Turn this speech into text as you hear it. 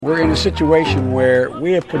We're in a situation where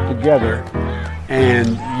we have put together,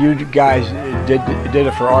 and you guys did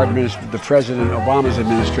it for our the President Obama's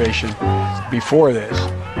administration before this.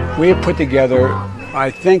 We have put together, I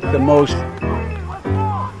think, the most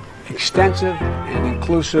extensive and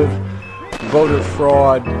inclusive voter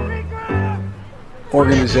fraud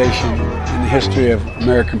organization in the history of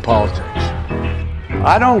American politics.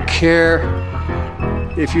 I don't care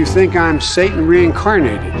if you think I'm Satan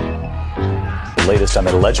reincarnated. The latest on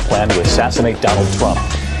an alleged plan to assassinate Donald Trump.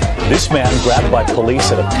 This man grabbed by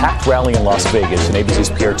police at a packed rally in Las Vegas, and ABC's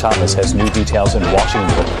Pierre Thomas has new details in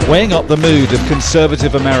Washington. Weighing up the mood of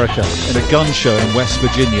conservative America in a gun show in West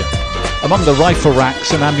Virginia. Among the rifle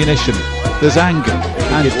racks and ammunition, there's anger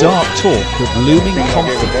and dark talk of looming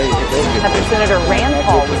conflict. After Senator Rand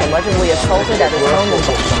Paul was allegedly assaulted at his home in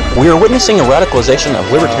Washington. We are witnessing a radicalization of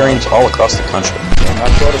libertarians all across the country.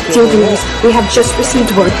 Dear viewers, we have just received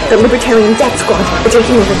word that Libertarian Death Squad are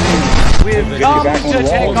taking over. We've come to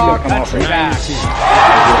take our country back.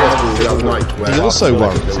 He also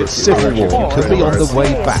worries its civil war could be on the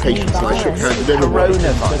way back.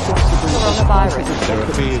 Coronavirus. There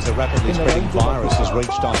are fears a rapidly spreading virus has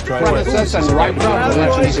reached Australia.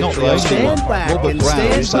 He's not the only one. Robert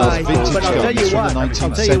Brown sells vintage guns from the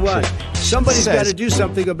 19th century. Somebody's got to do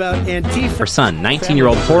something about Antifa. Her son,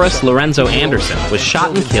 19-year-old Horace Lorenzo Anderson, was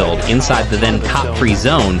shot and killed inside the then cop-free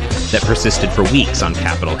zone that persisted for weeks on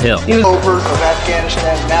Capitol Hill. Over of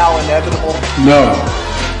Afghanistan now inevitable? No,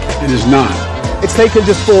 it is not. It's taken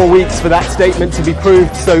just 4 weeks for that statement to be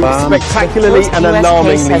proved so spectacularly and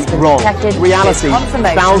alarmingly wrong. Reality,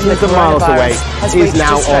 thousands of miles away, is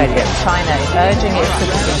now on him. China is urging its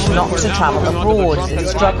citizens not to travel abroad. It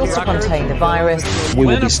struggles to contain the virus. We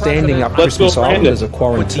will be standing up Christmas Island as a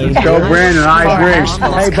quarantine. Go, Brandon, I agree.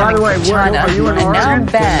 Hey, by the way, China are you in are now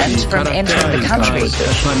Oregon? banned from entering the country.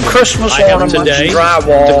 Christmas ornaments,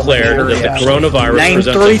 drywall, declared that the coronavirus. Name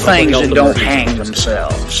 3 things that don't hang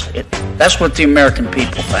themselves. That's what the American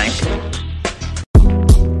people think.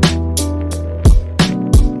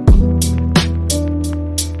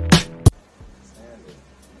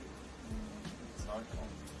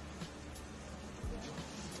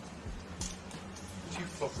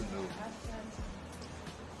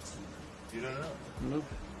 You don't know? No.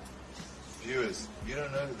 Viewers, you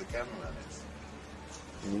don't know who the cameraman is.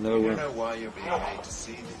 No. You don't know why you're being made to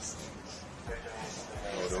see these things.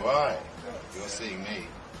 Nor do I. You're seeing me.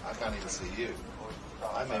 I can't even see you.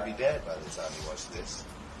 I may be dead by the time you watch this.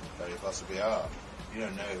 Very possibly are. You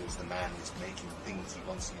don't know who's the man who's making things he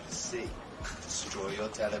wants you to see. Destroy your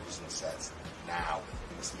television sets. Now.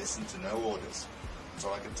 You must listen to no orders. That's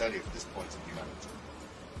all I can tell you at this point of humanity.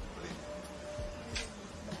 Believe me.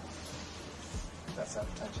 That's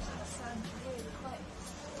advertising.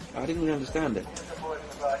 I didn't really understand it.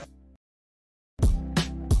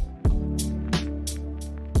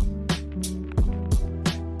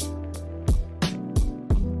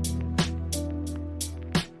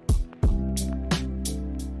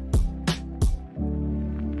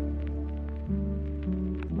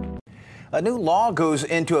 A new law goes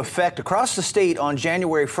into effect across the state on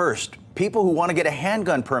January 1st. People who want to get a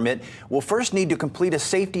handgun permit will first need to complete a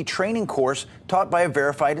safety training course taught by a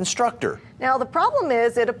verified instructor. Now, the problem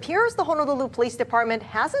is it appears the Honolulu Police Department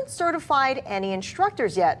hasn't certified any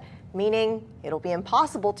instructors yet, meaning it'll be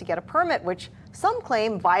impossible to get a permit, which some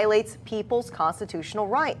claim violates people's constitutional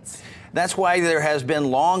rights. That's why there has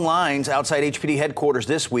been long lines outside HPD headquarters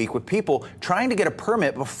this week with people trying to get a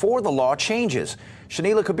permit before the law changes.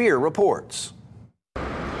 Shanila Kabir reports.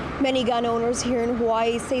 Many gun owners here in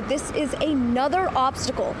Hawaii say this is another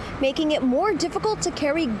obstacle, making it more difficult to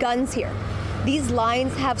carry guns here. These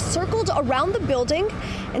lines have circled around the building,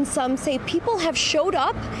 and some say people have showed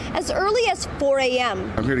up as early as 4 a.m.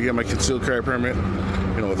 I'm here to get my concealed carry permit.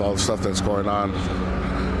 You know, with all the stuff that's going on,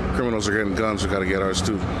 criminals are getting guns, we got to get ours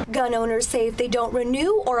too. Gun owners say if they don't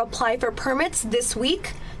renew or apply for permits this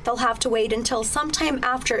week, they'll have to wait until sometime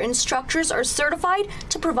after instructors are certified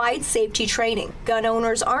to provide safety training. Gun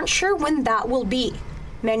owners aren't sure when that will be.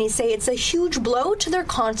 Many say it's a huge blow to their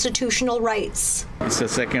constitutional rights. It's the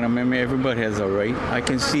Second Amendment. Everybody has a right. I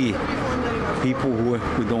can see people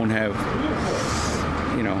who don't have,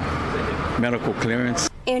 medical clearance.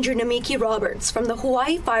 Andrew Namiki Roberts from the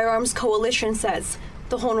Hawaii Firearms Coalition says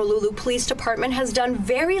the Honolulu Police Department has done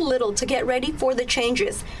very little to get ready for the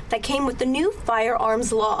changes that came with the new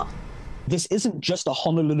firearms law. This isn't just a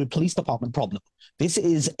Honolulu Police Department problem. This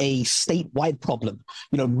is a statewide problem.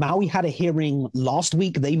 Maui had a hearing last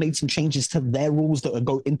week. They made some changes to their rules that will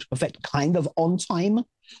go into effect kind of on time.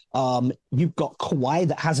 You've got Kauai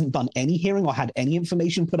that hasn't done any hearing or had any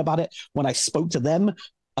information put about it. When I spoke to them,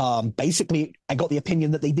 Basically, I got the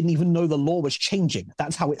opinion that they didn't even know the law was changing.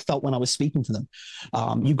 That's how it felt when I was speaking to them.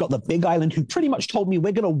 You've got the Big Island who pretty much told me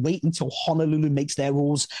we're going to wait until Honolulu makes their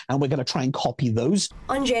rules and we're going to try and copy those.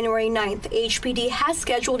 On January 9th, HPD has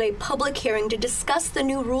scheduled a public hearing to discuss the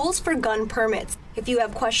new rules for gun permits. If you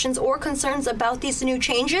have questions or concerns about these new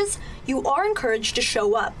changes, you are encouraged to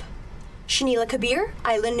show up. Shanila Kabir,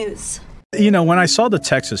 Island News. When I saw the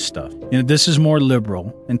Texas stuff, this is more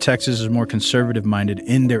liberal and Texas is more conservative-minded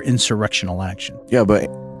in their insurrectional action. Yeah, but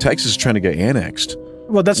Texas is trying to get annexed.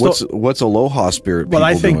 Well, that's what's Aloha spirit? Well,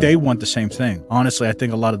 I think doing? they want the same thing. Honestly, I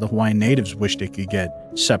think a lot of the Hawaiian natives wish they could get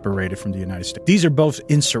separated from the United States. These are both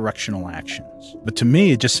insurrectional actions. But to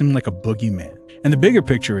me, it just seemed like a boogeyman. And the bigger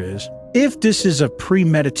picture is, if this is a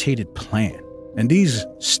premeditated plan, and these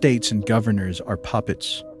states and governors are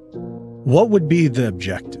puppets, what would be the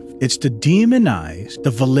objective? It's to demonize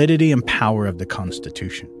the validity and power of the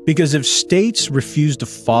Constitution. Because if states refuse to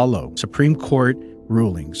follow Supreme Court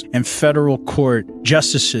rulings and federal court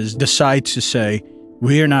justices decide to say,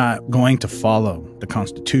 we are not going to follow the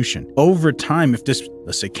Constitution, over time, if this,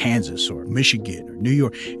 let's say Kansas or Michigan or New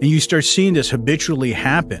York, and you start seeing this habitually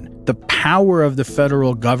happen, the power of the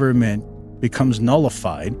federal government becomes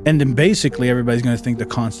nullified, and then basically everybody's going to think the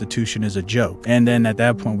Constitution is a joke. And then at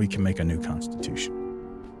that point, we can make a new Constitution.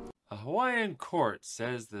 A Hawaiian court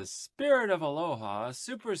says the spirit of aloha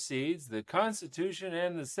supersedes the Constitution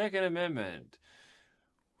and the Second Amendment,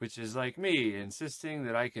 which is like me insisting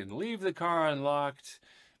that I can leave the car unlocked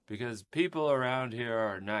because people around here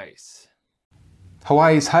are nice.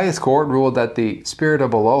 Hawaii's highest court ruled that the spirit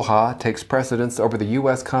of aloha takes precedence over the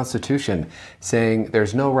U.S. Constitution, saying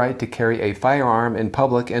there's no right to carry a firearm in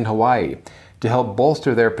public in Hawaii. To help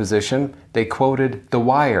bolster their position, they quoted The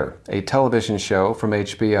Wire, a television show from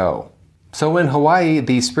HBO. So in Hawaii,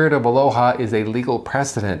 the spirit of aloha is a legal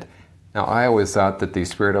precedent. Now, I always thought that the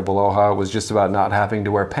spirit of aloha was just about not having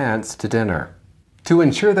to wear pants to dinner. To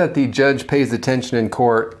ensure that the judge pays attention in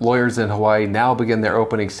court, lawyers in Hawaii now begin their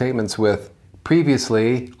opening statements with,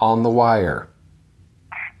 previously on The Wire.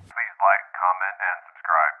 Please like, comment, and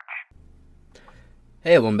subscribe.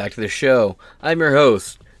 Hey, welcome back to the show. I'm your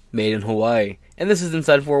host, Made in Hawaii, and this is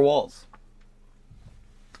Inside Four Walls.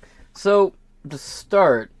 So, to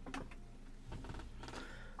start,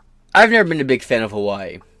 I've never been a big fan of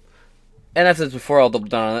Hawaii. And I've said this before, I'll double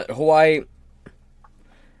down on it. Hawaii,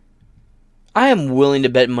 I am willing to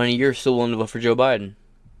bet money you're still willing to vote for Joe Biden.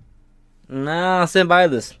 Nah, I'll stand by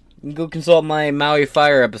this. You can go consult my Maui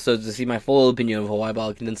Fire episodes to see my full opinion of Hawaii, but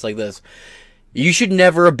I'll condense like this. You should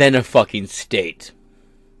never have been a fucking state.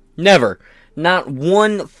 Never. Not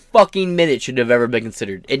one fucking minute should have ever been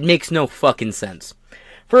considered. It makes no fucking sense.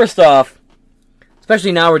 First off,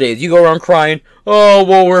 especially nowadays, you go around crying, oh,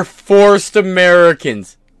 well, we're forced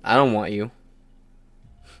Americans. I don't want you.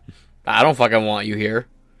 I don't fucking want you here.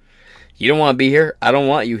 You don't want to be here? I don't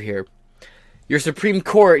want you here. Your Supreme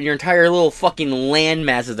Court and your entire little fucking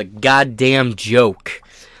landmass is a goddamn joke.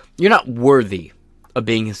 You're not worthy of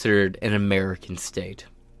being considered an American state.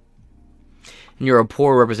 And you're a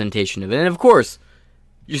poor representation of it. And of course,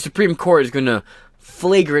 your Supreme Court is going to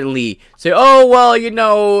flagrantly say, oh, well,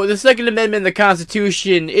 the Second Amendment of the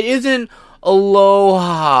Constitution, it isn't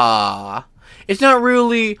aloha. It's not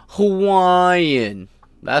really Hawaiian.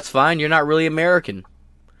 That's fine, you're not really American.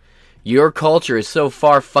 Your culture is so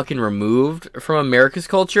far fucking removed from America's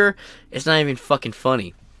culture, it's not even fucking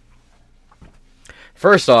funny.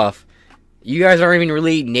 First off, you guys aren't even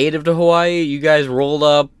really native to Hawaii. You guys rolled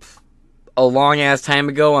up a long-ass time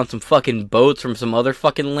ago on some fucking boats from some other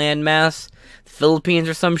fucking landmass, Philippines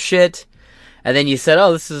or some shit. And then you said,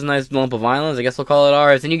 oh, this is a nice lump of islands, I guess we'll call it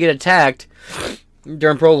ours. Then you get attacked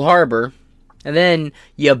during Pearl Harbor. And then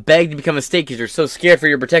you beg to become a state because you're so scared for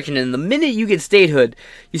your protection. And the minute you get statehood,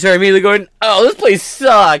 you start immediately going, oh, this place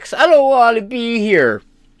sucks. I don't want to be here.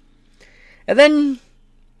 And then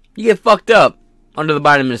you get fucked up under the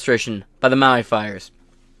Biden administration by the Maui fires.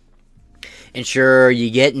 And sure,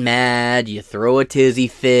 you get mad, you throw a tizzy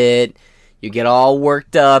fit, you get all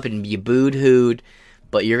worked up and you booed-hooed.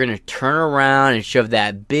 But you're going to turn around and shove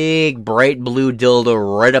that big, bright blue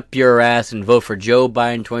dildo right up your ass and vote for Joe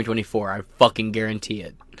Biden 2024. I fucking guarantee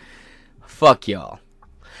it. Fuck y'all.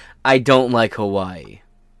 I don't like Hawaii.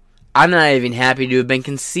 I'm not even happy to have been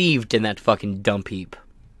conceived in that fucking dump heap.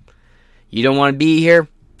 You don't want to be here?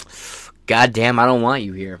 Goddamn, I don't want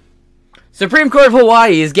you here. Supreme Court of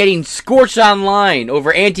Hawaii is getting scorched online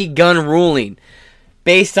over anti-gun ruling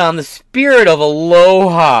based on the spirit of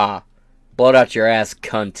aloha. Blow out your ass,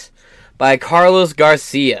 cunt. By Carlos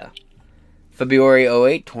Garcia. February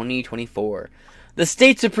 08, 2024. The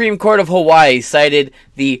State Supreme Court of Hawaii cited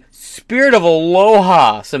the spirit of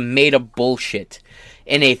aloha, some made-up bullshit,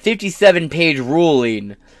 in a 57-page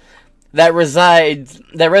ruling that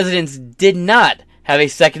residents did not have a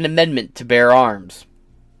Second Amendment to bear arms.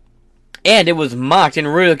 And it was mocked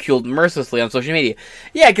and ridiculed mercilessly on social media.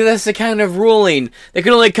 Yeah, because that's the kind of ruling that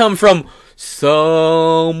can only come from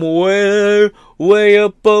somewhere way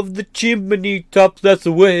above the chimney tops. That's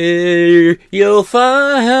where you'll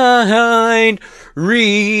find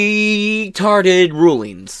retarded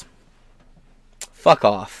rulings. Fuck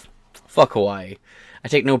off. Fuck Hawaii. I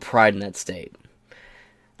take no pride in that state.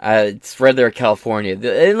 It's right there in California.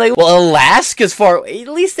 And Alaska's far. At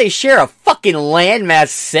least they share a fucking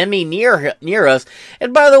landmass near us.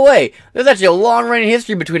 And by the way, there's actually a long-running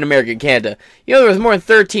history between America and Canada. You know, there was more than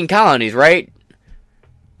 13 colonies, right?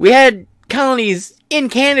 We had colonies in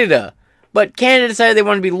Canada, but Canada decided they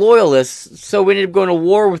wanted to be loyalists, so we ended up going to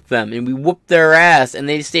war with them, and we whooped their ass, and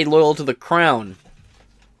they stayed loyal to the crown.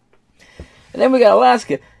 And then we got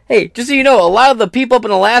Alaska. Hey, just so you know, a lot of the people up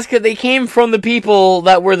in Alaska, they came from the people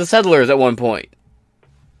that were the settlers at one point.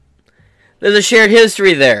 There's a shared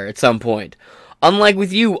history there at some point. Unlike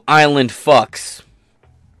with you, island fucks.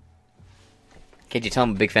 Can't you tell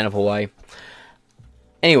I'm a big fan of Hawaii?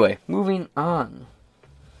 Anyway, moving on.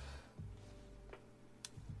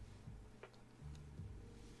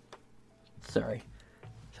 Sorry.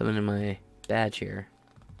 Something in my badge here.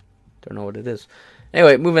 Don't know what it is.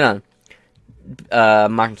 Anyway, moving on.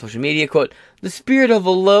 Mocking social media, quote, "The spirit of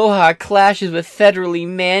aloha clashes with federally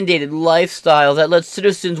mandated lifestyles that let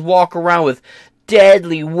citizens walk around with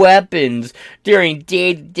deadly weapons during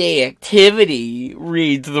day-to-day activity,"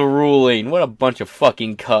 reads the ruling. What a bunch of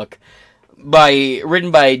fucking cuck.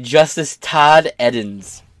 Written by Justice Todd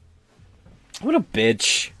Edens. What a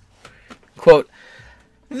bitch. Quote,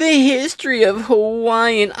 "The history of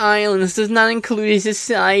Hawaiian Islands does not include a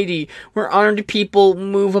society where armed people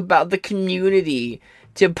move about the community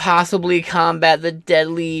to possibly combat the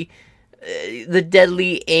deadly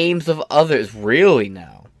aims of others." Really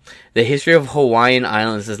now? The history of Hawaiian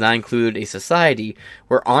Islands does not include a society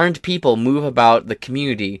where armed people move about the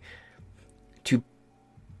community to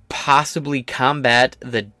possibly combat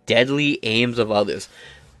the deadly aims of others.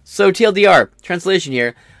 So TLDR, translation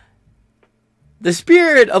here. The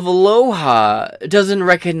spirit of aloha doesn't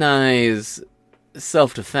recognize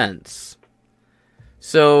self-defense.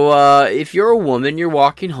 So, if you're a woman, you're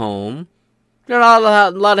walking home, you're not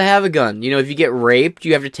allowed to have a gun. You know, if you get raped,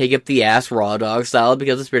 you have to take up the ass raw dog style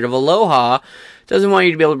because the spirit of aloha doesn't want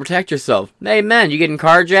you to be able to protect yourself. Hey, man, you getting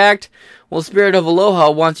carjacked? Well, the spirit of aloha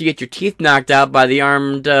wants you to get your teeth knocked out by the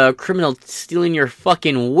armed criminal stealing your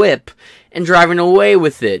fucking whip and driving away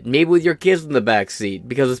with it, maybe with your kids in the backseat,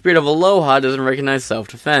 because the spirit of aloha doesn't recognize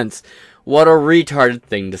self-defense. What a retarded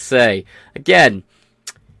thing to say. Again,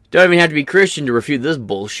 don't even have to be Christian to refute this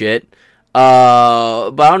bullshit. But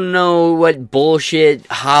I don't know what bullshit,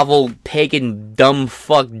 hovel, pagan, dumb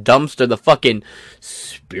fuck dumpster the fucking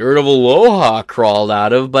spirit of aloha crawled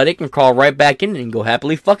out of, but it can crawl right back in and go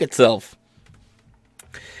happily fuck itself.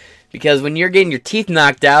 Because when you're getting your teeth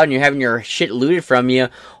knocked out and you're having your shit looted from you,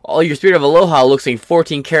 all your spirit of aloha looks like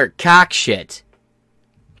 14-karat cock shit.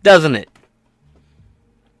 Doesn't it?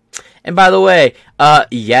 And by the way,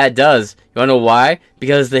 yeah, it does. You wanna know why?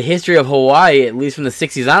 Because the history of Hawaii, at least from the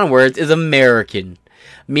 60s onwards, is American.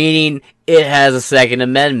 Meaning, it has a Second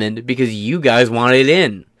Amendment because you guys wanted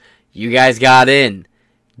in. You guys got in.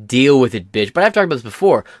 Deal with it, bitch. But I've talked about this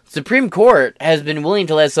before. The Supreme Court has been willing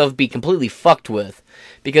to let itself be completely fucked with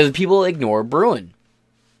because people ignore Bruin.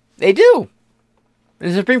 They do.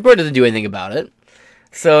 And the Supreme Court doesn't do anything about it.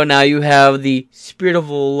 So now you have the spirit of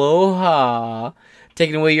aloha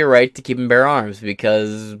taking away your right to keep and bear arms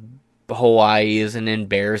because Hawaii is an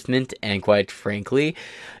embarrassment, and quite frankly,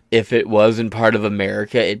 if it wasn't part of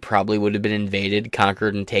America, it probably would have been invaded,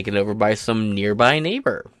 conquered, and taken over by some nearby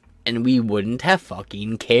neighbor. And we wouldn't have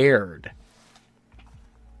fucking cared.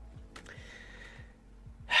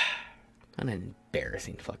 What an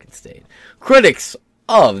embarrassing fucking state. Critics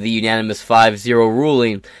of the unanimous 5-0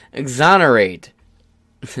 ruling exonerated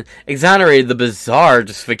the bizarre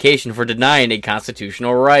justification for denying a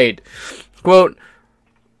constitutional right. Quote,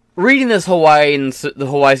 "Reading this the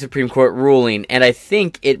Hawaii Supreme Court ruling, and I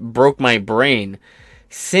think it broke my brain.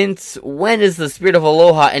 Since when is the spirit of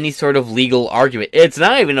aloha any sort of legal argument? It's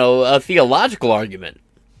not even a theological argument,"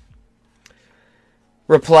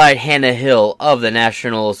 replied Hannah Hill of the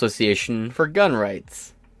National Association for Gun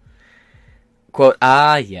Rights. Quote,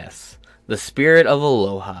 "Ah, yes, the spirit of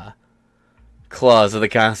aloha clause of the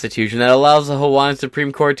Constitution that allows the Hawaiian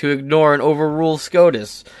Supreme Court to ignore and overrule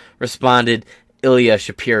SCOTUS," responded Ilya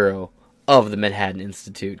Shapiro of the Manhattan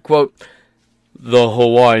Institute. Quote, "The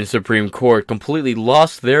Hawaiian Supreme Court completely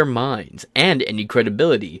lost their minds and any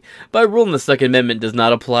credibility by ruling the Second Amendment does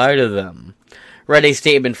not apply to them." Read a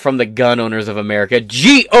statement from the Gun Owners of America.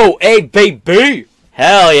 GOA, baby!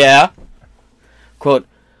 Hell yeah! Quote,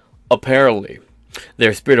 "Apparently,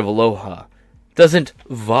 their spirit of aloha doesn't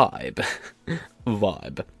vibe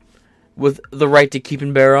with the right to keep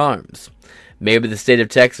and bear arms. Maybe the state of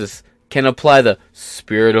Texas can apply the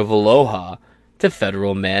spirit of aloha to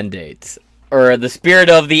federal mandates." Or the spirit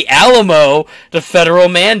of the Alamo to federal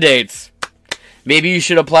mandates. Maybe you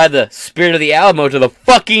should apply the spirit of the Alamo to the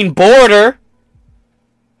fucking border.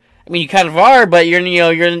 I mean, you kind of are, but you're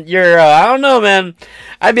I don't know, man.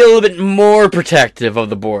 I'd be a little bit more protective of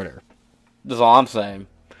the border. That's all I'm saying.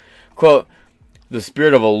 Quote, "The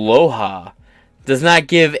spirit of aloha does not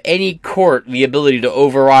give any court the ability to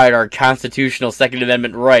override our constitutional Second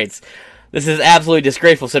Amendment rights. This is absolutely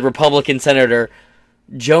disgraceful," said Republican Senator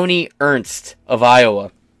Joni Ernst of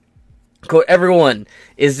Iowa. Quote, "Everyone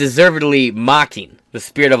is deservedly mocking the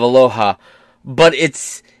spirit of aloha, but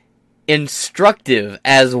it's instructive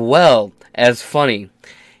as well as funny,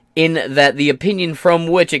 in that the opinion from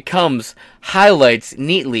which it comes highlights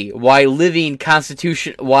neatly why living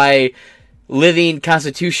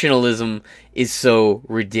constitutionalism is so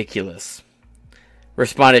ridiculous,"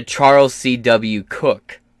 responded Charles C.W.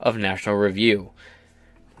 Cook of National Review.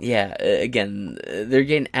 Yeah, again, they're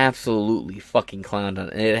getting absolutely fucking clowned on,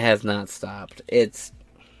 and it has not stopped. It's...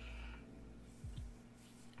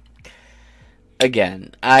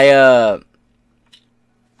 Again, when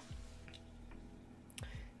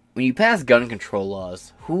you pass gun control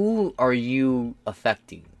laws, who are you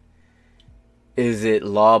affecting? Is it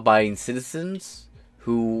law-abiding citizens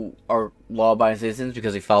who are law-abiding citizens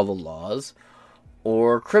because they follow the laws?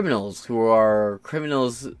 Or criminals who are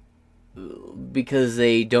criminals because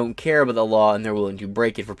they don't care about the law and they're willing to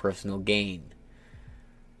break it for personal gain?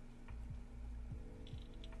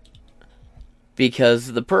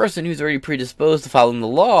 Because the person who's already predisposed to following the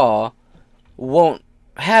law won't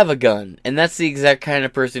have a gun. And that's the exact kind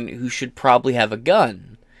of person who should probably have a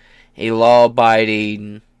gun. A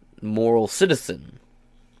law-abiding, moral citizen.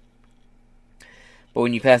 But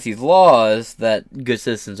when you pass these laws that good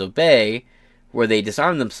citizens obey, where they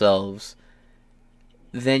disarm themselves,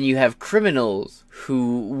 then you have criminals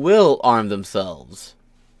who will arm themselves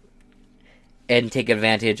and take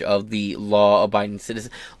advantage of the law-abiding citizen.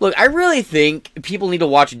 Look, I really think people need to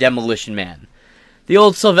watch Demolition Man. The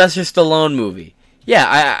old Sylvester Stallone movie.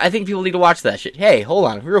 Yeah, I think people need to watch that shit. Hey, hold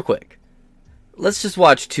on, real quick. Let's just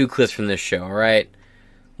watch 2 clips from this show, alright?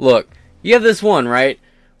 Look, you have this one, right?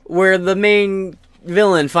 Where the main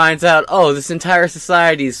villain finds out, oh, this entire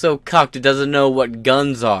society is so cucked it doesn't know what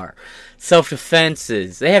guns are. Self-defense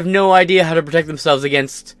is. They have no idea how to protect themselves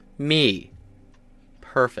against me.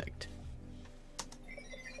 Perfect.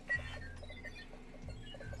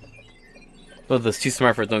 Well, those Too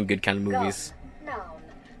Smart for Its Own Good kind of movies. Noun.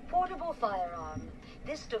 Portable firearm.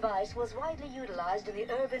 This device was widely utilized in the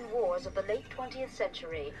urban wars of the late 20th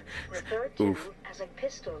century. Referred to as a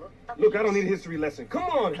pistol. Look, I don't need a history lesson. Come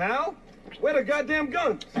on, Hal. Where the goddamn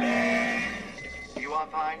guns? You are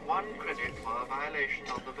fined 1 credit for a violation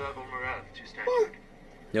of the verbal morality statute.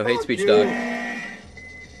 No hate speech, dog.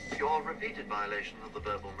 Your repeated violation of the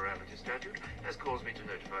verbal morality statute has caused me to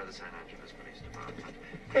notify the San Angeles Police Department.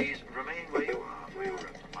 Please remain where you are for your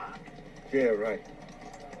reprimand. Yeah, right.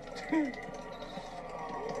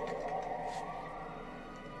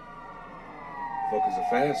 Fuckers are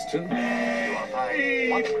fast, too. You are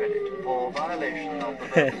fined 1 credit for violation of the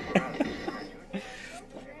verbal morality statute.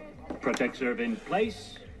 Protect serve in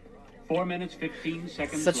place. 4 minutes, 15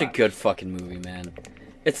 seconds. Such a good fucking movie, man.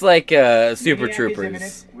 It's like Super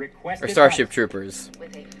Troopers. Or Starship Troopers.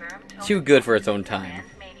 Too good for its own time.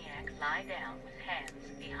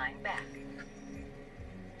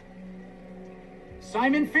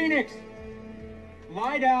 Simon Phoenix,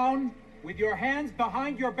 lie down with your hands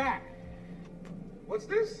behind your back. What's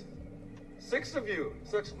this? 6 of you.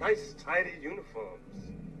 Such nice, tidy uniforms.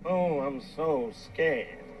 Oh, I'm so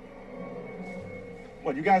scared.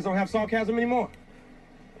 What, you guys don't have sarcasm anymore?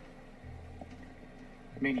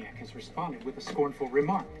 Maniac has responded with a scornful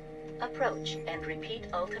remark. Approach and repeat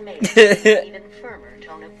ultimatum in an even firmer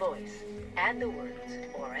tone of voice. Add the words,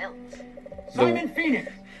 or else. Simon Phoenix!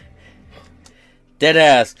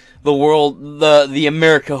 Deadass. The world, the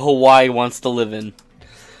America Hawaii wants to live in.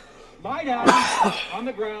 Lie down on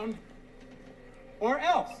the ground, or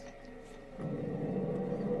else.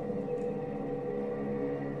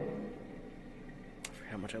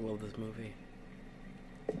 How much I love this movie.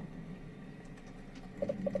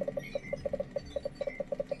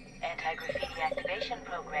 Deactivation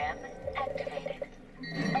program activated.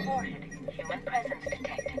 Aborted. Human presence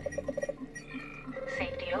detected.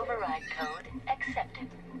 Safety override code accepted.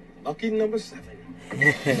 Lucky number 7.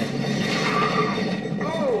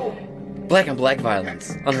 Black on black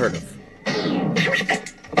violence. Unheard of.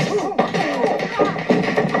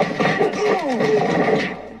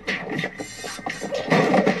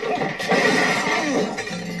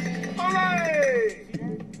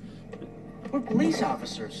 We're police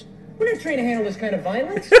officers. We're not trained to handle this kind of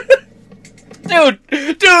violence. Dude,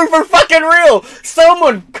 for fucking real!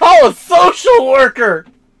 Someone call a social worker!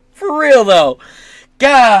 For real, though.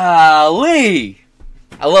 Golly!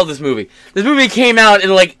 I love this movie. This movie came out in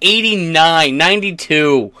like 89,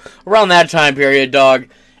 92. Around that time period, dog.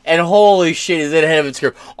 And holy shit, is it ahead of its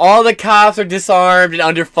curve. All the cops are disarmed and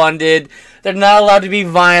underfunded. They're not allowed to be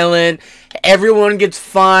violent. Everyone gets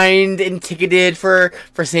fined and ticketed for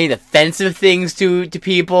saying offensive things to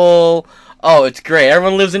people. Oh, it's great.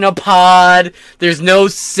 Everyone lives in a pod. There's no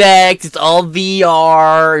sex. It's all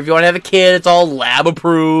VR. If you want to have a kid, it's all lab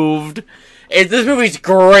approved. This movie's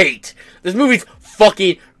great. This movie's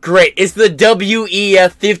fucking great. It's the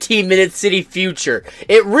WEF 15-minute city future.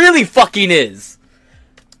 It really fucking is.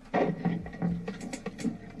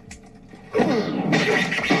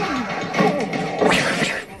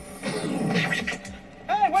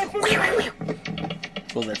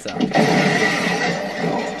 Pull that sound.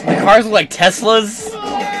 The cars look like Teslas.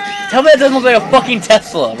 Tell me that doesn't look like a fucking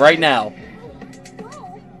Tesla right now.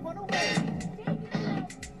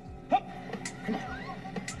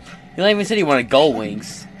 You even said he wanted gull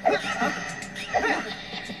wings.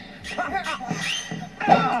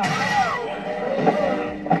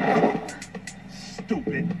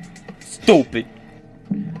 Stupid.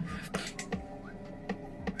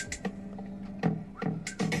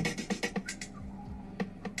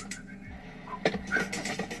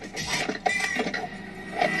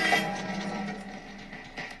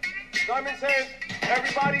 Simon says,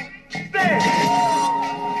 everybody, stand!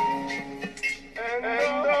 And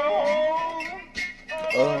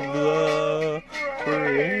of the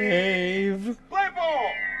brave. Play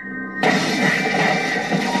ball!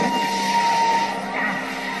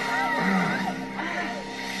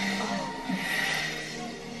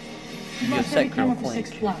 For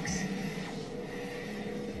 6 blocks.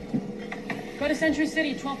 Go to Century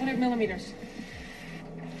City, 1200 millimeters.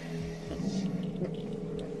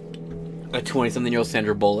 A 20-something-year-old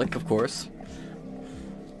Sandra Bullock, of course.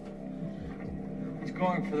 He's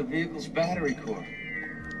going for the vehicle's battery core.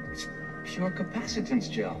 It's pure capacitance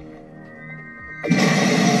gel.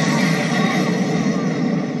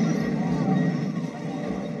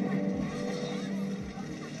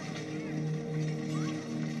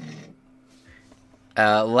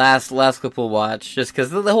 Last clip we'll watch, just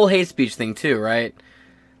because the whole hate speech thing too, right?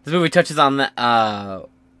 This movie touches on that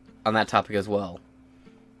topic as well.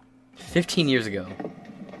 15 years ago.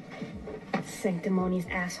 Sanctimonious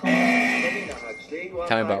asshole.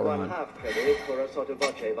 Tell me about Ron.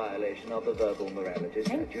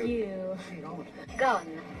 Thank you. Gun.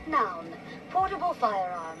 Noun. Portable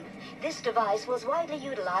firearm. This device was widely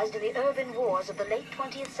utilized in the urban wars of the late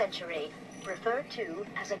 20th century. Referred to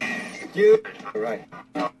as a... You... Right.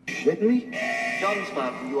 Shitting me? John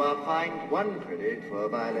Spartan, you are fined 1 credit for a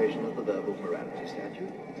violation of the verbal morality statute.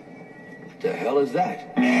 What the hell is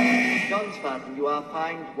that? John Spartan, you are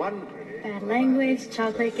fined 1 credit. Bad language,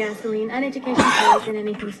 chocolate, gasoline, uneducated toys, and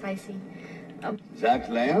anything spicy. Zach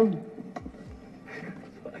Lamb?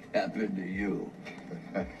 What happened to you?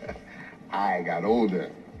 I got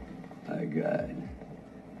older. My God.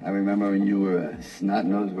 I remember when you were a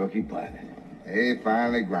snot-nosed rookie pilot. They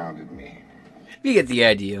finally grounded me. You get the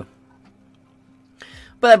idea.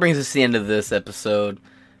 But that brings us to the end of this episode.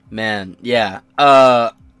 Man, yeah.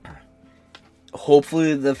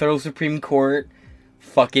 Hopefully the Federal Supreme Court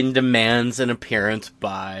fucking demands an appearance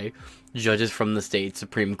by judges from the state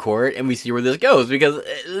Supreme Court, and we see where this goes, because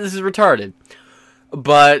this is retarded.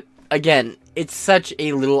 But, again, it's such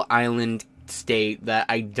a little island state that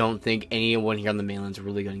I don't think anyone here on the mainland is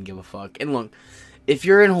really going to give a fuck. And look, if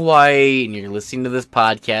you're in Hawaii and you're listening to this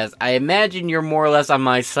podcast, I imagine you're more or less on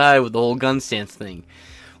my side with the whole gun stance thing.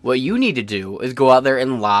 What you need to do is go out there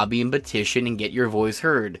and lobby and petition and get your voice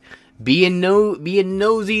heard. Be a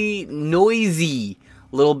noisy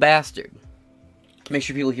little bastard. Make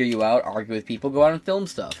sure people hear you out, argue with people, go out and film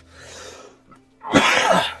stuff.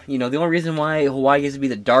 You know, the only reason why Hawaii gets to be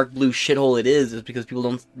the dark blue shithole it is because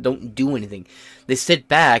people don't do anything. They sit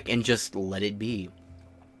back and just let it be.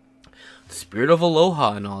 spirit of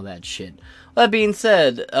aloha and all that shit. That being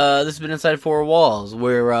said, this has been Inside Four Walls,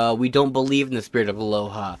 where we don't believe in the spirit of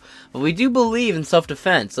aloha, but we do believe in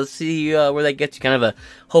self-defense. Let's see where that gets you. Kind of a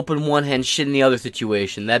hope in one hand, shit in the other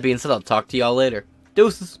situation. That being said, I'll talk to y'all later.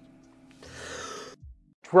 Deuces.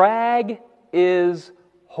 Drag is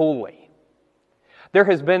holy. There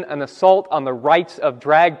has been an assault on the rights of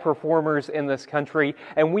drag performers in this country,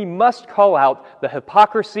 and we must call out the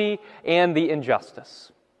hypocrisy and the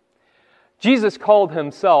injustice. Jesus called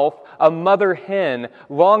himself a mother hen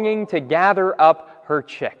longing to gather up her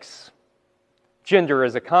chicks. Gender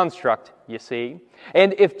is a construct, you see.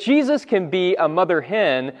 And if Jesus can be a mother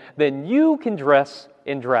hen, then you can dress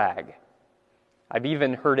in drag. I've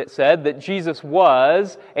even heard it said that Jesus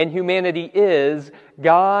was, and humanity is,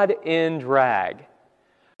 God in drag.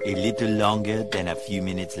 A little longer than a few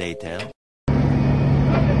minutes later.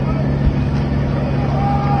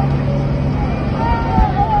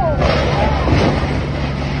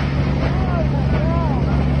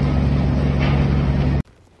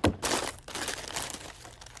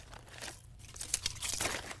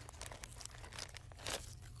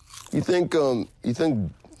 You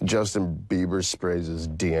think Justin Bieber sprays his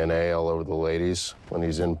DNA all over the ladies when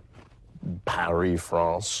he's in Paris,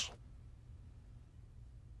 France?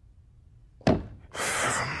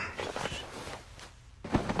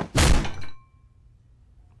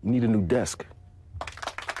 You need a new desk.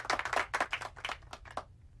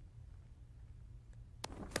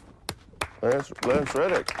 Lance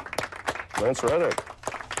Reddick. Lance Reddick.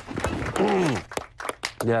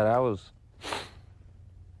 Yeah, that was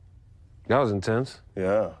intense.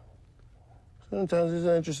 Yeah. Sometimes he's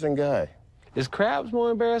an interesting guy. Is Krabs more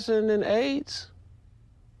embarrassing than AIDS?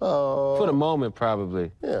 Oh. For the moment,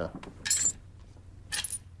 probably. Yeah.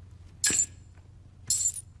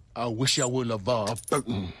 I wish I would have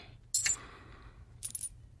Burton.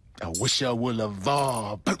 I wish I would have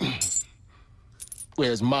Burton.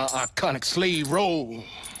 Where's my iconic slave role?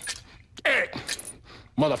 Hey,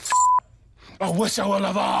 motherfucker. I wish I would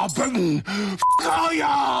have Burton. All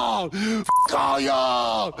y'all. All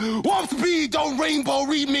y'all. Warp speed, don't rainbow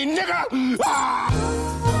read me, nigga.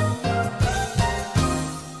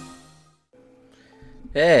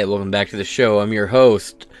 Hey, welcome back to the show. I'm your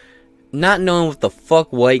host, not knowing what the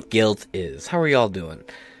fuck white guilt is. How are y'all doing?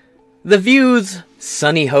 The View's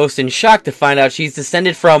Sunny Hostin shocked to find out she's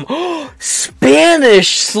descended from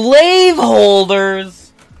Spanish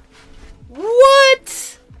slaveholders.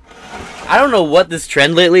 What? I don't know what this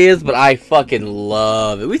trend lately is, but I fucking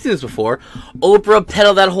love it. We've seen this before. Oprah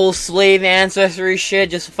peddled that whole slave ancestry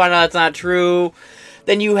shit just to find out it's not true.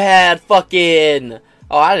 Then you had fucking...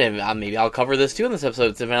 maybe I'll cover this too in this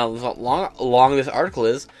episode, depending on how long this article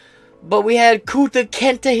is. But we had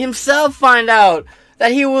Kentay himself find out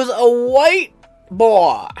that he was a white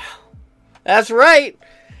boy. That's right.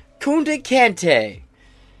 Kentay.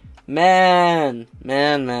 Man.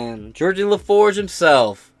 Georgie LaForge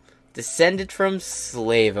himself. Descended from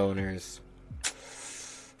slave owners.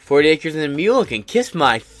 40 acres and a mule can kiss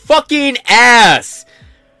my fucking ass.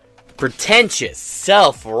 Pretentious,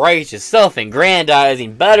 self-righteous,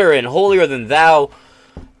 self-aggrandizing, better and holier than thou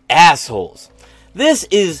assholes. This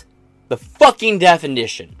is the fucking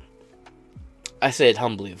definition. I say it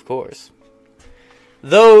humbly, of course.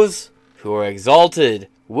 Those who are exalted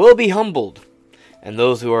will be humbled, and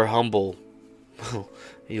those who are humble,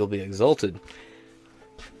 you'll be exalted.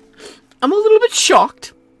 I'm a little bit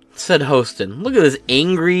shocked, said Hostin. Look at this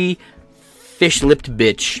angry, fish-lipped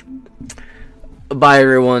bitch. By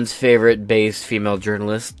everyone's favorite base female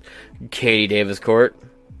journalist, Katie Davis Court.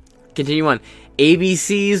 Continue on.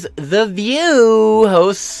 ABC's The View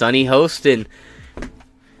host Sunny Hostin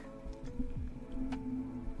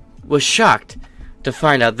was shocked to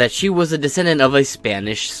find out that she was a descendant of a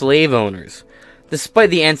Spanish slave owners.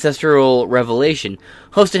 Despite the ancestral revelation,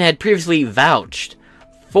 Hostin had previously vouched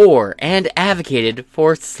for and advocated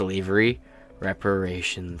for slavery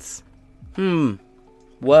reparations.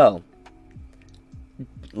 Well,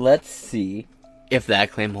 let's see if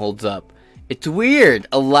that claim holds up. It's weird.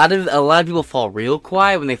 A lot of people fall real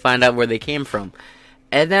quiet when they find out where they came from.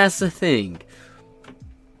 And that's the thing.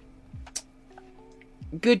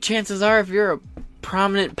 Good chances are if you're a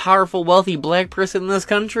prominent, powerful, wealthy black person in this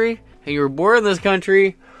country, and you were born in this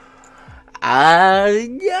country,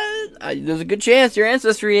 there's a good chance your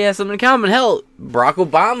ancestry has something in common. Hell, Barack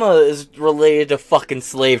Obama is related to fucking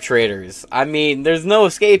slave traders. I mean, there's no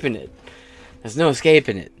escaping it.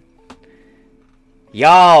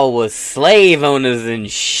 Y'all was slave owners and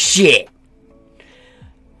shit.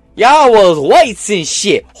 Y'all was whites and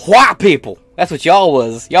shit. White people. That's what y'all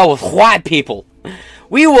was. Y'all was white people.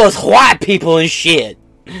 We was white people and shit.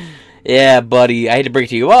 Yeah, buddy, I hate to break it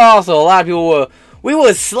to you. Well, also, a lot of people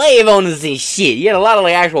were slave owners and shit. You had a lot of,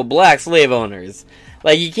 like, actual black slave owners.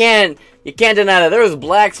 Like, you can't deny that there was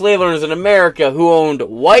black slave owners in America who owned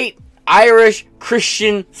white, Irish,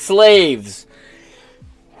 Christian slaves.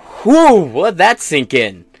 Whew, let that sink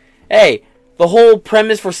in. Hey, the whole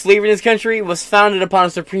premise for slavery in this country was founded upon a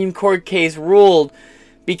Supreme Court case ruled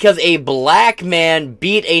because a black man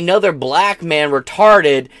beat another black man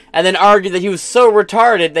retarded and then argued that he was so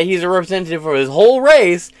retarded that he's a representative for his whole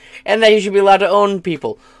race and that he should be allowed to own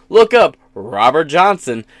people. Look up Robert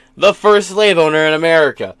Johnson, the first slave owner in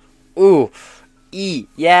America. Ooh.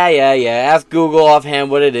 Yeah. Ask Google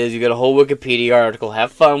offhand what it is. You get a whole Wikipedia article.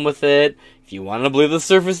 Have fun with it. If you want to believe the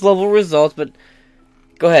surface level results, but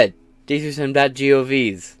go ahead.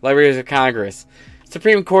 DCSM.gov's. Libraries of Congress.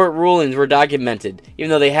 Supreme Court rulings were documented, even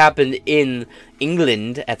though they happened in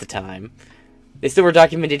England at the time. They still were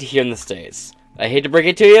documented here in the States. I hate to break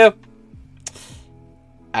it to you.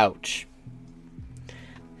 Ouch.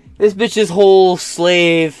 This bitch's whole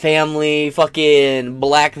slave family, fucking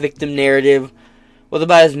black victim narrative was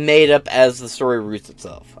about as made up as the story roots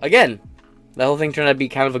itself. Again, the whole thing turned out to be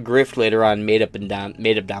kind of a grift later on, made up down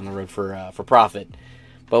the road for profit.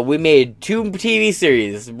 But we made 2 TV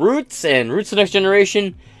series, Roots and Roots the Next Generation,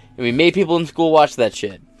 and we made people in school watch that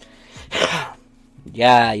shit.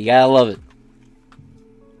 Yeah, you gotta love it.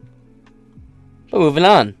 But moving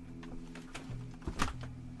on.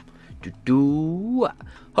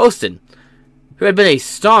 Hostin, who had been a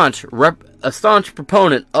staunch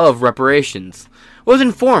proponent of reparations, was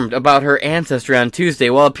informed about her ancestry on Tuesday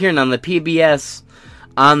while appearing on the PBS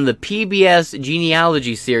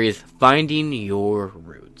genealogy series Finding Your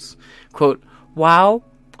Roots. Quote, "Wow,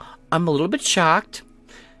 I'm a little bit shocked,"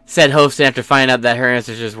 said Hostin after finding out that her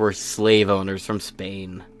ancestors were slave owners from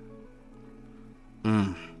Spain.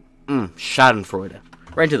 Schadenfreude.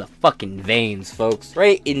 Right into the fucking veins, folks.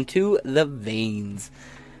 Right into the veins.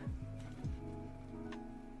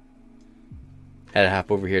 Had to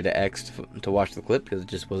hop over here to X to watch the clip because it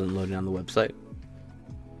just wasn't loading on the website.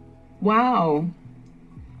 Wow.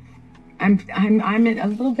 I'm a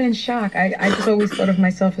little bit in shock. I just always thought of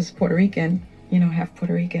myself as Puerto Rican, half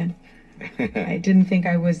Puerto Rican. I didn't think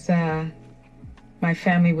I was, my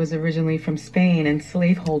family was originally from Spain and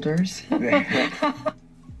slaveholders.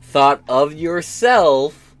 Thought of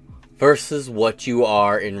yourself versus what you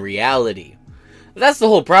are in reality. That's the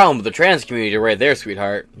whole problem with the trans community right there,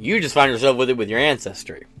 sweetheart. You just find yourself with it with your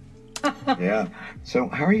ancestry. Yeah. So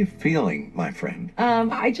how are you feeling, my friend?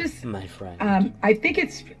 My friend. I think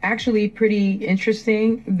it's actually pretty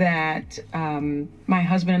interesting that my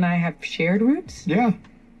husband and I have shared roots. Yeah.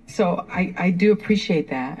 So I do appreciate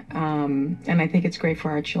that. And I think it's great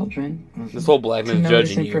for our children. This whole black man's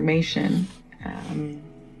judging this information.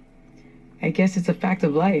 I guess it's a fact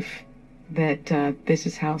of life that this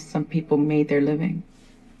is how some people made their living.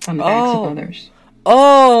 On the backs of others.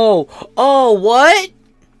 Oh, what?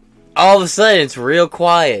 All of a sudden, it's real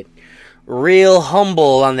quiet. Real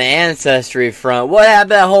humble on the ancestry front. What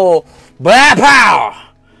happened to that whole black power?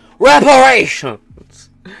 Reparations.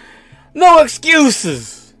 No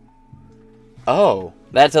excuses. Oh,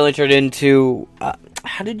 that's only turned into...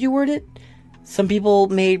 how did you word it? Some people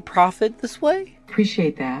made profit this way?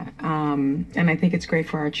 Appreciate that. And I think it's great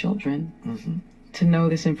for our children to know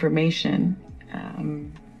this information.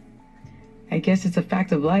 I guess it's a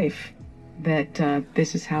fact of life that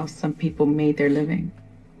this is how some people made their living,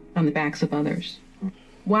 on the backs of others.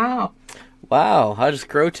 Wow. Wow, how does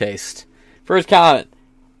Crow taste? First comment.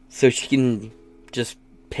 So she can just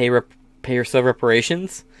pay herself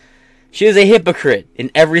reparations? She is a hypocrite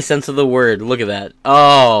in every sense of the word. Look at that.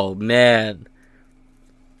 Oh, man.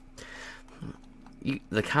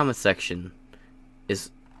 The comment section is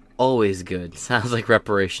always good. Sounds like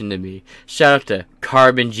reparation to me. Shout out to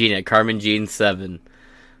Carbon Gene at Carbon Gene 7.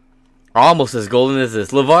 Almost as golden as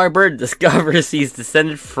this. LeVar Bird discovers he's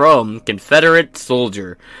descended from Confederate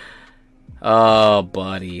soldier. Oh,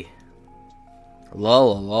 buddy.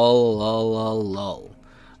 Lol.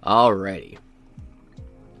 Alrighty.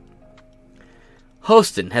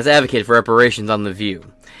 Hostin has advocated for reparations on The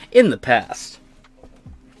View in the past.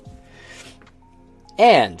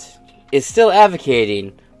 And is still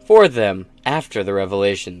advocating for them after the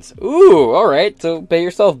revelations. Ooh, alright, so pay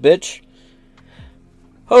yourself, bitch.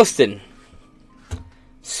 Hostin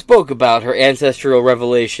spoke about her ancestral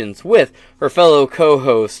revelations with her fellow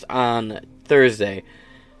co-host on Thursday.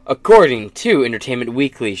 According to Entertainment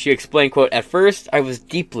Weekly, she explained, quote, "At first, I was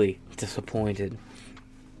deeply disappointed."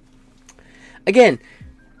 Again,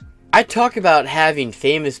 I talk about having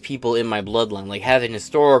famous people in my bloodline, like having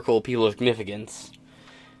historical people of significance.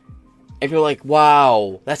 And you're like,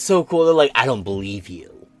 wow, that's so cool. They're like, I don't believe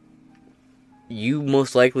you. You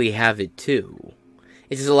most likely have it too.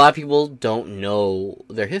 It's just a lot of people don't know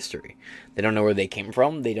their history. They don't know where they came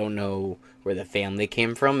from. They don't know where the family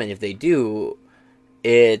came from. And if they do,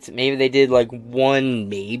 it's maybe they did like one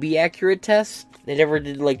maybe accurate test. They never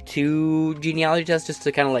did like 2 genealogy tests just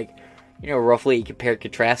to kind of like, roughly compare,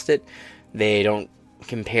 contrast it. They don't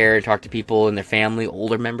compare and talk to people in their family,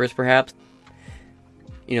 older members perhaps.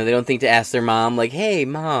 They don't think to ask their mom, like, hey,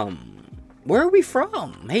 Mom, where are we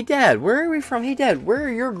from? Hey, Dad, where are we from? Hey, Dad, where are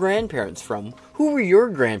your grandparents from? Who were your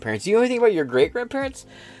grandparents? Do you know anything about your great-grandparents?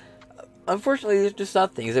 Unfortunately, there's just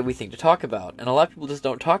not things that we think to talk about. And a lot of people just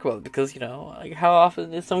don't talk about it because, like, how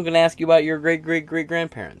often is someone going to ask you about your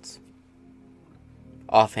great-great-great-grandparents?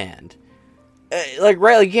 Offhand. You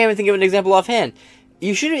can't even think of an example offhand.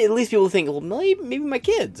 You should at least be able to think, well, maybe my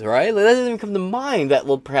kids, right? Like, that doesn't even come to mind that,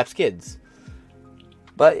 well, perhaps kids.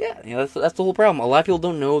 But, yeah, that's the whole problem. A lot of people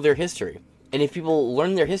don't know their history. And if people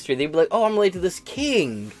learn their history, they'd be like, oh, I'm related to this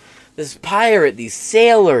king, this pirate, these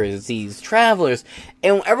sailors, these travelers.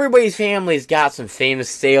 And everybody's family's got some famous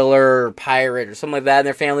sailor or pirate or something like that in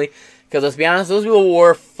their family. Because, let's be honest, those people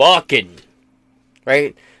were fucking.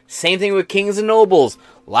 Right? Same thing with kings and nobles.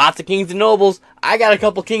 Lots of kings and nobles. I got a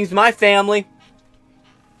couple kings in my family.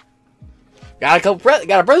 Got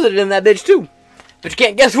a president in that bitch, too. But you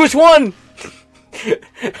can't guess which one.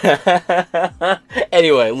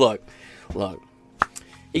 Anyway, look.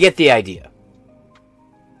 You get the idea.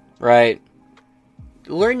 Right?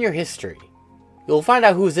 Learn your history. You'll find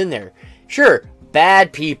out who's in there. Sure,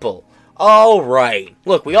 bad people. Alright.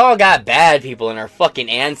 Look, we all got bad people in our fucking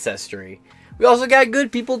ancestry. We also got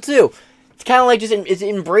good people, too. It's kind of like just it's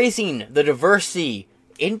embracing the diversity.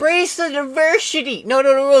 Embrace the diversity!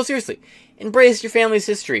 No, seriously. Embrace your family's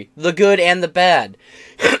history. The good and the bad.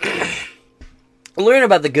 Learn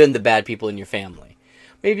about the good and the bad people in your family.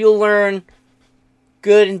 Maybe you'll learn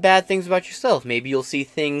good and bad things about yourself. Maybe you'll see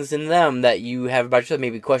things in them that you have about yourself.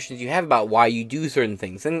 Maybe questions you have about why you do certain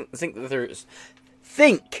things.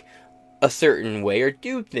 Think a certain way or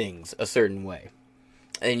do things a certain way.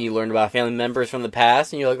 And you learn about family members from the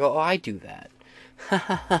past and you're like, oh, I do that.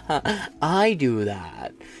 I do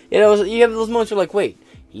that. You have those moments where you're like, wait,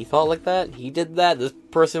 he thought like that? He did that? This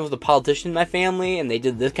person was a politician in my family and they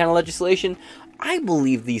did this kind of legislation? I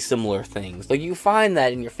believe these similar things. Like, you find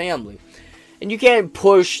that in your family. And you can't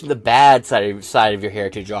push the bad side of your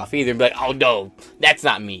heritage off either and be like, oh no, that's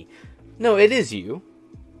not me. No, it is you.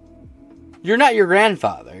 You're not your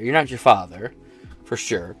grandfather. You're not your father, for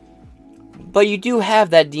sure. But you do have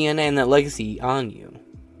that DNA and that legacy on you.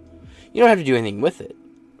 You don't have to do anything with it.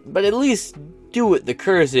 But at least do it the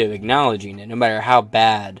courtesy of acknowledging it, no matter how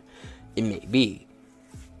bad it may be.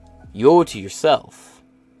 You owe it to yourself.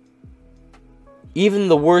 Even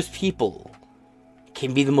the worst people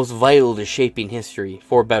can be the most vital to shaping history,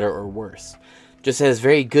 for better or worse. Just as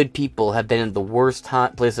very good people have been in the worst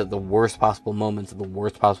places at the worst possible moments at the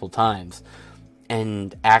worst possible times,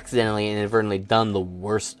 and accidentally and inadvertently done the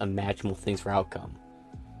worst imaginable things for outcome.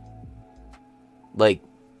 Like,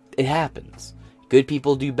 it happens. Good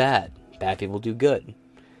people do bad. Bad people do good.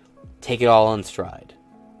 Take it all in stride.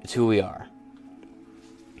 It's who we are.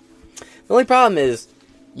 The only problem is,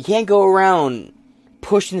 you can't go around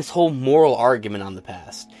pushing this whole moral argument on the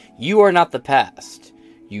past. You are not the past.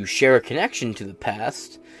 You share a connection to the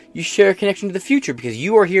past. You share a connection to the future because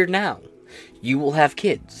you are here now. You will have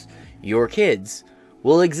kids. Your kids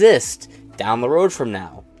will exist down the road from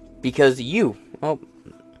now because you,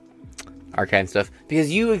 archive stuff,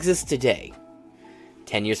 because you exist today.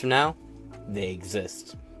 10 years from now, they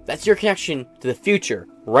exist. That's your connection to the future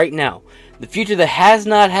right now. The future that has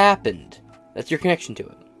not happened. That's your connection to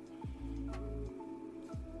it.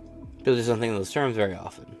 People just don't think in those terms very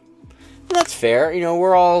often. But that's fair.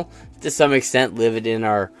 We're all, to some extent, living in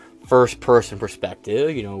our first-person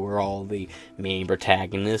perspective. We're all the main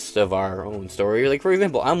protagonists of our own story. Like, for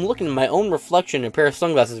example, I'm looking at my own reflection in a pair of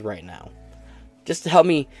sunglasses right now. Just to help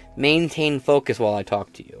me maintain focus while I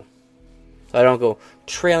talk to you. So I don't go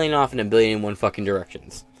trailing off in a billion and one fucking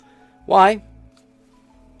directions. Why?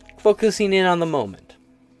 Focusing in on the moment.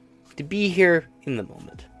 To be here in the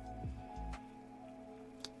moment.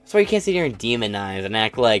 That's why you can't sit here and demonize and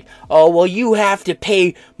act like, oh, well, you have to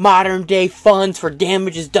pay modern day funds for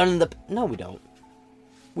damages done in the... No, we don't.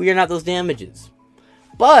 We are not those damages.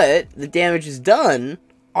 But the damages done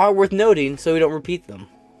are worth noting so we don't repeat them.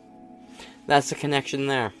 That's the connection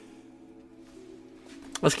there.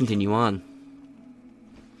 Let's continue on.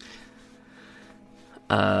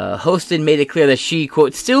 Hostin made it clear that she,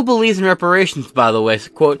 quote, still believes in reparations, by the way,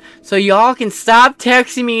 quote, so y'all can stop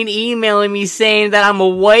texting me and emailing me saying that I'm a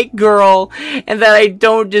white girl and that I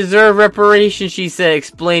don't deserve reparations, she said,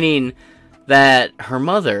 explaining that her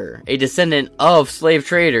mother, a descendant of slave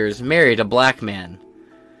traders, married a black man.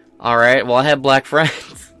 Alright, well, I have black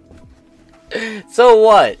friends. So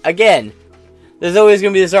what? Again, there's always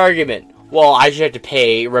going to be this argument. Well, I should have to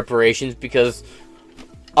pay reparations because,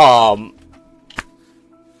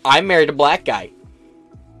 I married a black guy.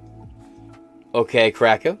 Okay,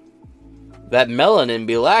 cracker. That melanin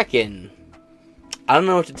be lacking. I don't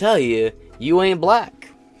know what to tell you. You ain't black,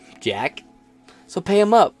 Jack. So pay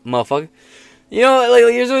him up, motherfucker. You know, like,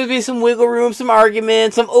 there's always be some wiggle room, some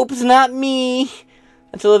argument, some, oh, it's not me.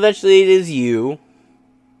 Until eventually it is you.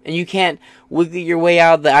 And you can't wiggle your way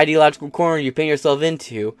out of the ideological corner you paint yourself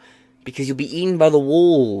into. Because you'll be eaten by the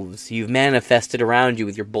wolves you've manifested around you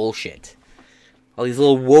with your bullshit. All these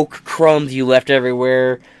little woke crumbs you left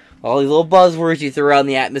everywhere. All these little buzzwords you threw out in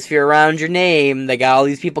the atmosphere around your name. That got all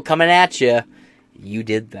these people coming at you. You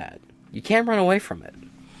did that. You can't run away from it.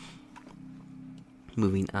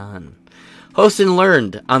 Moving on. Hostin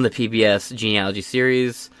learned on the PBS genealogy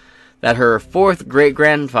series that her fourth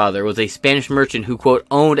great-grandfather was a Spanish merchant who, quote,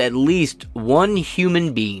 owned at least one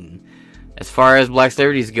human being. As far as black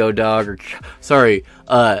celebrities go, dog, or, sorry,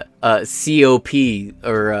 COP,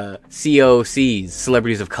 or, COCs,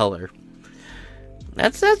 celebrities of color.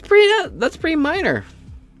 That's pretty minor.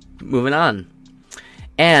 Moving on.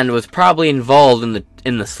 And was probably involved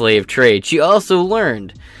in the slave trade. She also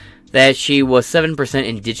learned that she was 7%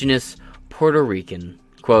 indigenous Puerto Rican.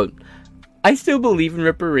 Quote, I still believe in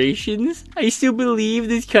reparations. I still believe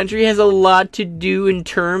this country has a lot to do in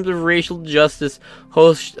terms of racial justice,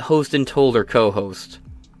 Hostin told her co-host.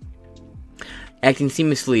 Acting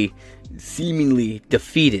seemingly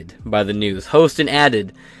defeated by the news, Hostin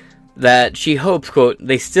added that she hopes, quote,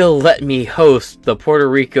 they still let me host the Puerto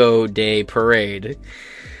Rico Day Parade.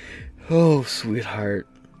 Oh, sweetheart.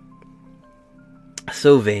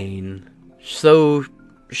 So vain. So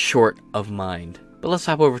short of mind. But let's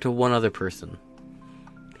hop over to one other person.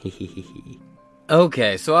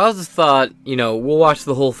 Okay, so I just thought, we'll watch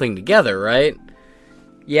the whole thing together, right?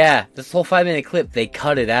 Yeah, this whole 5-minute clip, they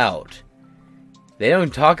cut it out. They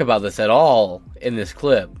don't talk about this at all in this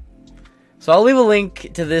clip. So I'll leave a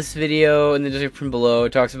link to this video in the description below.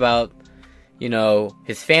 It talks about,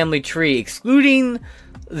 his family tree, excluding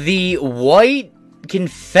the white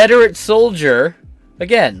Confederate soldier.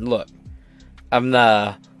 Again, look, I'm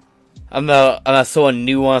not so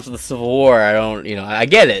nuanced with the Civil War. I don't, I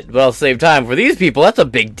get it, but I'll save time for these people. That's a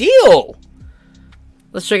big deal.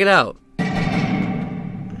 Let's check it out.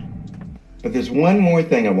 But there's one more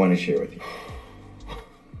thing I want to share with you.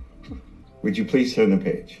 Would you please turn the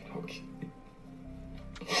page? Okay.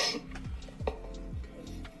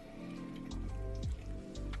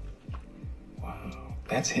 Wow,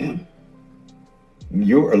 that's him.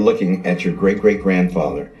 You are looking at your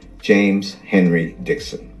great-great-grandfather, James Henry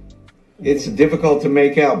Dixon. It's difficult to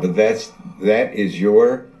make out, but that is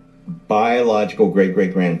your biological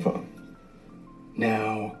great-great-grandfather.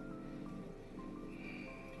 Now,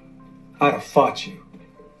 I'd have fought you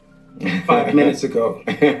 5 minutes ago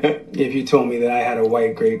if you told me that I had a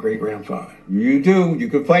white great-great-grandfather. You do. You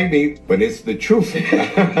could fight me, but it's the truth.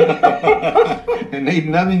 And ain't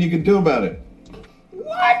nothing you can do about it.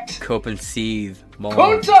 What? Cope and seethe.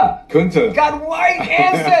 Cunt-A got white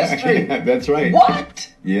ancestry. That's right.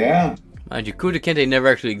 What? Yeah. Mind you, Kentay never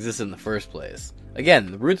actually existed in the first place.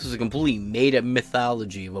 Again, the Roots was a completely made-up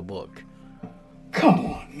mythology of a book. Come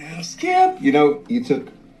on now, Skip. You took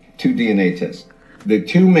 2 DNA tests. The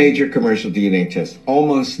 2 major commercial DNA tests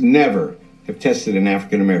almost never have tested an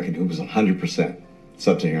African American who was 100%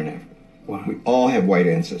 sub-Saharan African. Wow. We all have white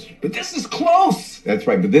ancestry. But this is close. That's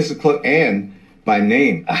right, but this is close, and by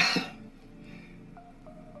name.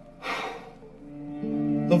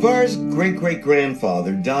 LeVar's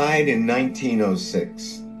great-great-grandfather died in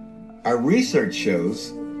 1906. Our research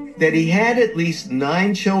shows that he had at least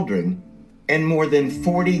 9 children and more than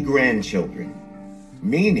 40 grandchildren,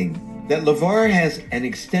 meaning that LeVar has an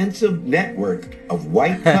extensive network of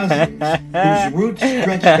white cousins whose roots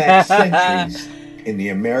stretch back centuries in the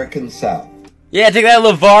American South. Yeah, take that,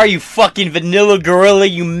 LeVar, you fucking vanilla gorilla,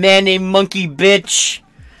 you man-named monkey bitch.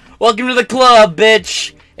 Welcome to the club,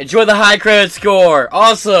 bitch. Enjoy the high credit score.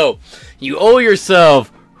 Also, you owe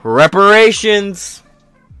yourself reparations.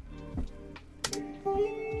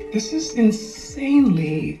 This is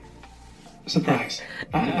insanely surprising.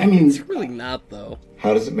 I mean... It's really not, though.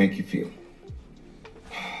 How does it make you feel?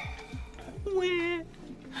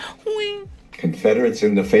 Confederates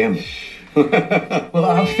in the family.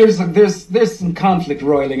 Well, there's some conflict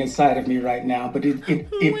roiling inside of me right now, but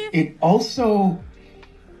it also.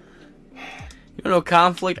 You know,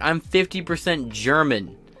 conflict. I'm 50%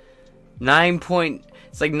 German.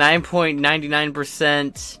 It's like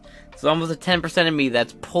 9.99%. It's almost a 10% of me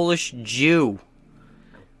that's Polish Jew.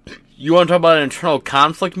 You want to talk about an internal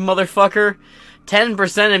conflict, motherfucker?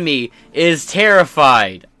 10% of me is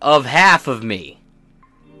terrified of half of me.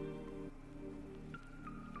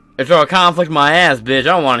 It's a conflict my ass, bitch. I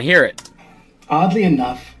don't want to hear it. Oddly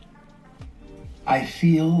enough, I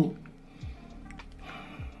feel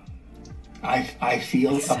a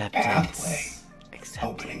pathway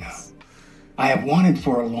opening up. I have wanted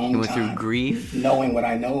for a long time. Through grief, knowing what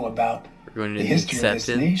I know about the history of this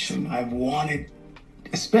nation. I've wanted,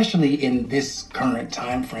 especially in this current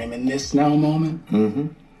time frame, in this now moment. Mm-hmm.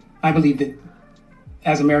 I believe that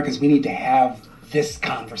as Americans, we need to have this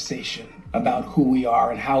conversation about who we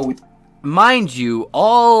are and how we. Mind you,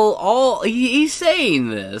 he's saying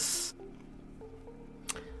this.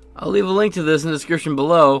 I'll leave a link to this in the description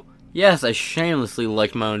below. Yes, I shamelessly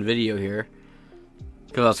liked my own video here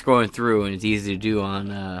because I was scrolling through, and it's easy to do on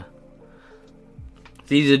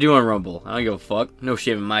Rumble. I don't give a fuck. No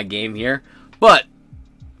shame in my game here. But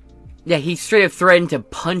yeah, he straight up threatened to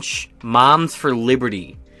punch Moms for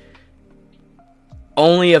Liberty.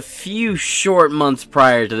 Only a few short months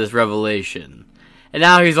prior to this revelation. And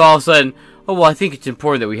now he's all of a sudden, oh, well, I think it's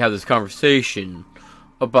important that we have this conversation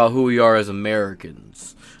about who we are as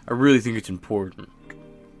Americans. I really think it's important.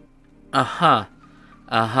 After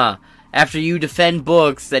you defend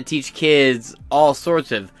books that teach kids all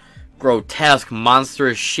sorts of grotesque,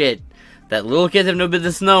 monstrous shit that little kids have no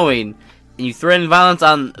business knowing, and you threaten violence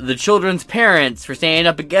on the children's parents for standing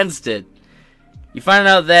up against it, you find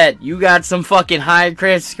out that you got some fucking high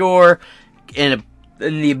credit score and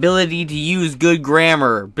the ability to use good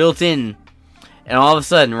grammar built in. And all of a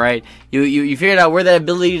sudden, right, you figured out where that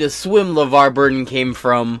ability to swim LeVar Burton came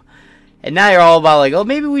from. And now you're all about like, oh,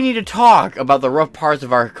 maybe we need to talk about the rough parts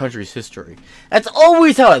of our country's history. That's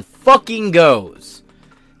always how it fucking goes.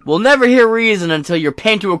 We'll never hear reason until you're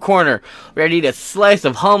pinned to a corner where you eat a slice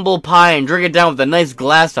of humble pie and drink it down with a nice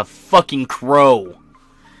glass of fucking crow.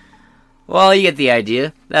 Well, you get the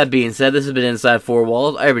idea. That being said, this has been Inside Four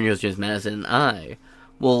Walls. I've been your host, James Madison, and I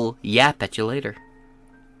will yap at you later.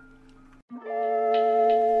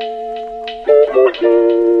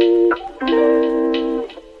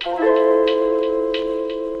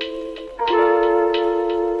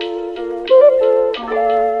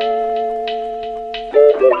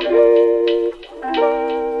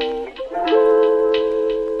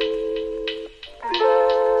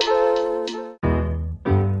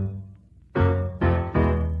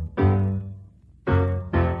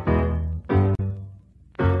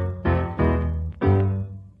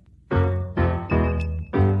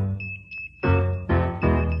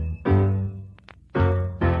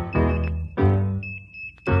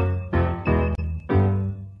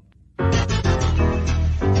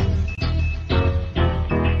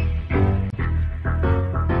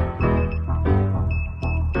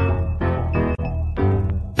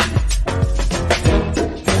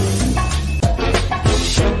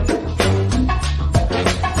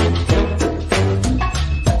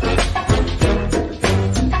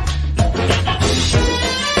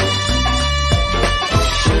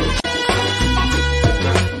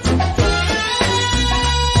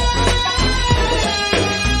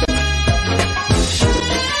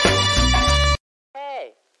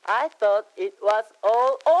 I thought it was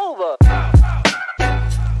all over.